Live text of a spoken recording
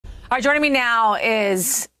All right, joining me now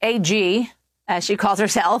is AG, as she calls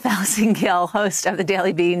herself, Allison GILL, host of the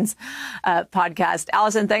Daily Beans podcast.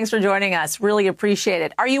 Allison, thanks for joining us. Really appreciate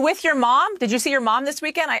it. Are you with your mom? Did you see your mom this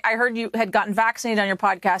weekend? I heard you had gotten vaccinated on your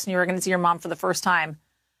podcast and you were going to see your mom for the first time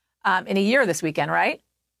in a year this weekend, right?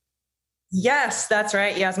 Yes, that's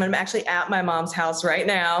right, Yasmin. I'm actually at my mom's house right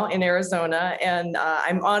now in Arizona, and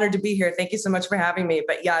I'm honored to be here. Thank you so much for having me.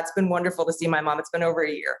 But yeah, it's been wonderful to see my mom. It's been over a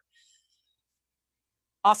year.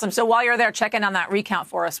 Awesome. So while you're there, check in on that recount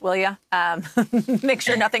for us, will you? Make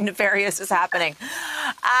sure nothing nefarious is happening.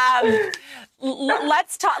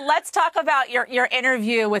 Let's talk about your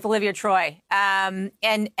interview with Olivia Troy and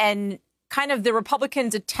kind of the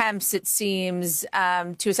Republicans' attempts, it seems,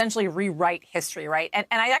 to essentially rewrite history, right? And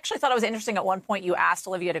I actually thought it was interesting at one point you asked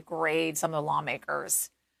Olivia to grade some of the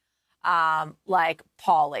lawmakers, like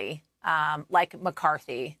Pauley, like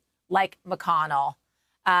McCarthy, like McConnell.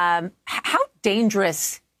 How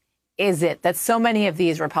dangerous is it that so many of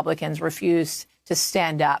these Republicans refuse to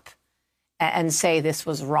stand up and say this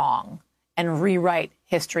was wrong and rewrite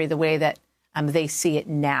history the way that they see it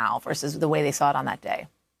now versus the way they saw it on that day?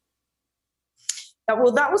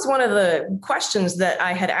 Well, that was one of the questions that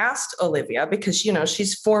I had asked Olivia because, you know,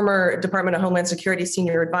 she's former Department of Homeland Security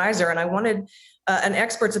senior advisor, and I wanted an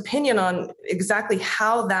expert's opinion on exactly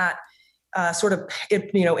how that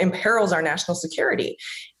imperils our national security.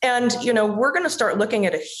 And, you know, we're going to start looking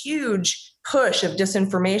at a huge push of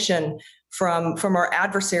disinformation from our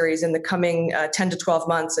adversaries in the coming 10 to 12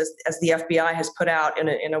 months, as the FBI has put out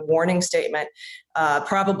in a warning statement,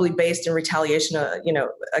 probably based in retaliation,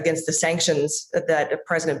 against the sanctions that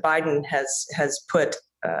President Biden has put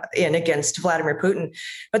in against Vladimir Putin.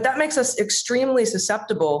 But that makes us extremely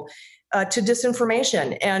susceptible to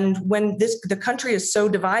disinformation. And when the country is so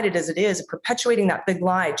divided as it is, perpetuating that big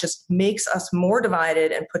lie just makes us more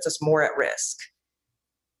divided and puts us more at risk.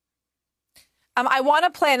 I want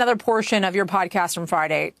to play another portion of your podcast from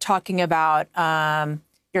Friday talking about your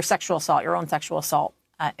own sexual assault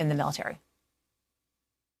in the military.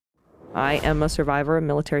 I am a survivor of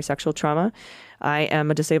military sexual trauma. I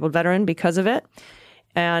am a disabled veteran because of it.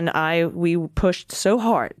 And we pushed so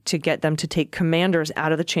hard to get them to take commanders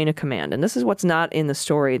out of the chain of command. And this is what's not in the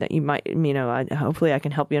story that you might, hopefully I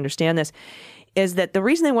can help you understand this, is that the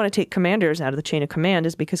reason they want to take commanders out of the chain of command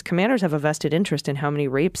is because commanders have a vested interest in how many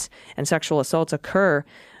rapes and sexual assaults occur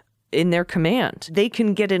in their command. They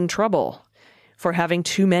can get in trouble for having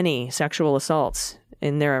too many sexual assaults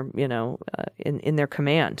in their, in their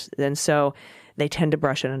command. And so they tend to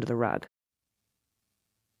brush it under the rug.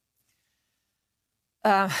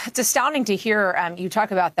 It's astounding to hear you talk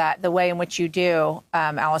about that, the way in which you do,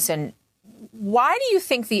 Allison. Why do you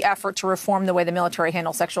think the effort to reform the way the military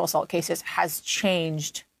handles sexual assault cases has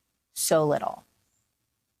changed so little?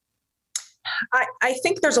 I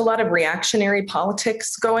think there's a lot of reactionary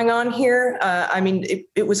politics going on here.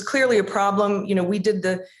 It was clearly a problem. You know,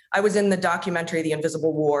 I was in the documentary, The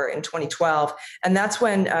Invisible War, in 2012. And that's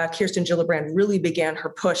when Kirsten Gillibrand really began her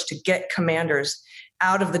push to get commanders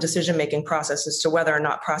out of the decision-making process as to whether or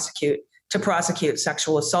not to prosecute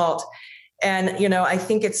sexual assault. And, you know, I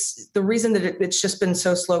think it's the reason that it's just been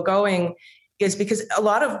so slow going is because a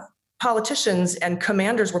lot of politicians and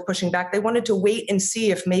commanders were pushing back. They wanted to wait and see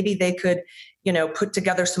if maybe they could, put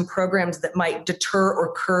together some programs that might deter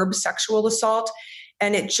or curb sexual assault.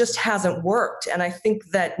 And it just hasn't worked. And I think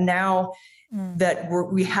that now that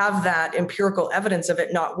we have that empirical evidence of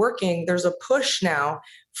it not working, there's a push now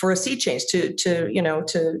for a sea change to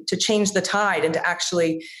change the tide and to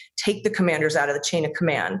actually take the commanders out of the chain of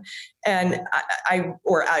command. And I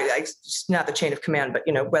not the chain of command, but,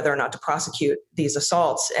 whether or not to prosecute these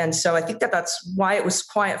assaults. And so I think that that's why it was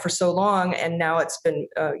quiet for so long. And now it's been,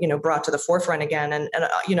 brought to the forefront again. And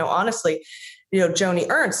honestly, Joni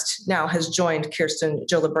Ernst now has joined Kirsten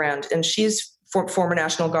Gillibrand, and she's former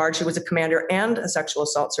National Guard. She was a commander and a sexual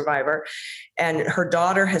assault survivor. And her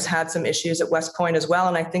daughter has had some issues at West Point as well.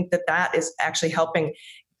 And I think that is actually helping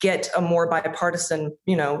get a more bipartisan,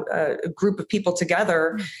 group of people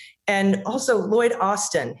together. And also Lloyd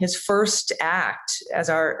Austin, his first act as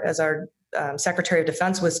our Secretary of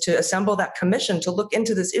Defense was to assemble that commission to look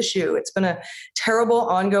into this issue. It's been a terrible,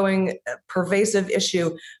 ongoing, pervasive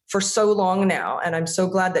issue for so long now. And I'm so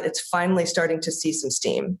glad that it's finally starting to see some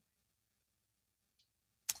steam.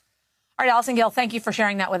 All right, Allison GILL, thank you for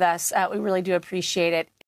sharing that with us. We really do appreciate it.